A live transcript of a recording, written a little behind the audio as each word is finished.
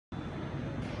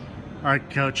All right,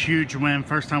 Coach, huge win.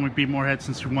 First time we beat Morehead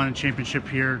since we won a championship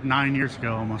here 9 years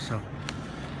ago almost. So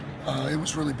it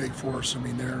was really big for us. I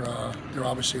mean, they're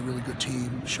obviously a really good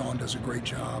team. Sean does a great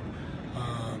job.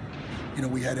 You know,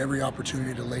 we had every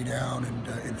opportunity to lay down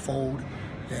and fold,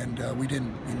 and we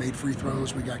didn't. We made free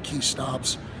throws. We got key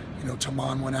stops. You know,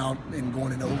 Taman went out and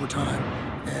going into overtime,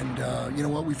 and you know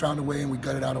what? We found a way and we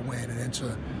gutted out a win, and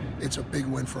it's a big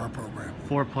win for our program.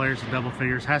 4 players in double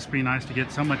figures. Has to be nice to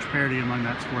get so much parity among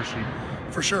that score sheet.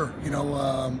 For sure. You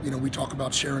know, we talk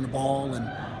about sharing the ball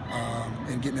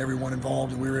and getting everyone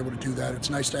involved, and we were able to do that. It's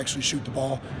nice to actually shoot the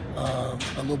ball a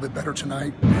little bit better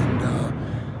tonight,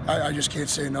 and I just can't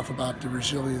say enough about the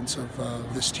resilience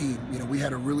of this team. You know, we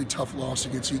had a really tough loss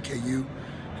against EKU,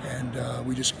 and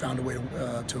we just found a way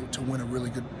to win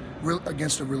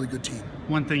against a really good team.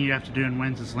 One thing you have to do in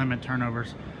wins is limit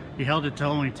turnovers. You held it to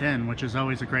only 10, which is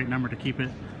always a great number to keep it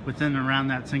within and around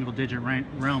that single-digit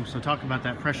realm. So talk about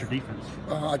that pressure defense.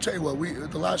 I tell you what,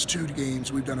 the last 2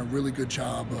 games we've done a really good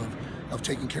job of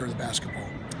taking care of the basketball.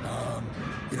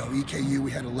 You know, EKU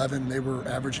we had 11. They were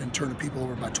averaging turning people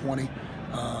over by 20.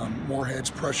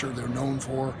 Morehead's pressure they're known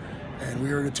for, and we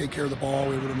were able to take care of the ball.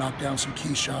 We were able to knock down some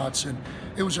key shots, and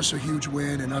it was just a huge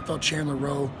win. And I thought Chandler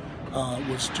Rowe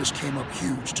just came up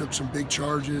huge, took some big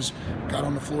charges, got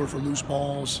on the floor for loose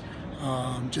balls,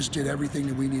 just did everything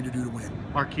that we needed to do to win.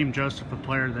 Arkeem Joseph, a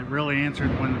player that really answered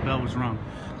when the bell was rung.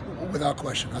 Without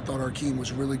question. I thought Arkeem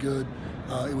was really good.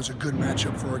 It was a good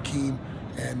matchup for Arkeem,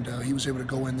 and he was able to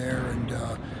go in there and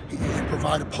he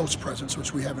provide a post presence,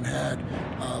 which we haven't had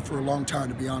for a long time,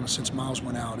 to be honest, since Miles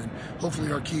went out. And hopefully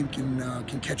Arkeem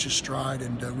can catch his stride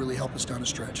and really help us down the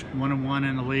stretch. 1-1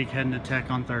 in the league, heading to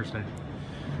Tech on Thursday.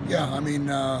 Yeah, I mean,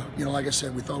 you know, like I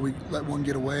said, we thought we'd let one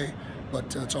get away,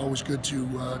 but it's always good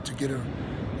to get a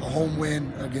home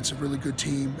win against a really good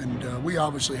team. And we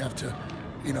obviously have to,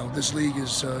 you know, this league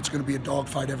is it's going to be a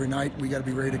dogfight every night. We got to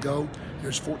be ready to go.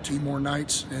 There's 14 more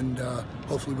nights, and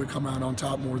hopefully we come out on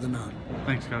top more than not.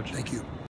 Thanks, Coach. Thank you.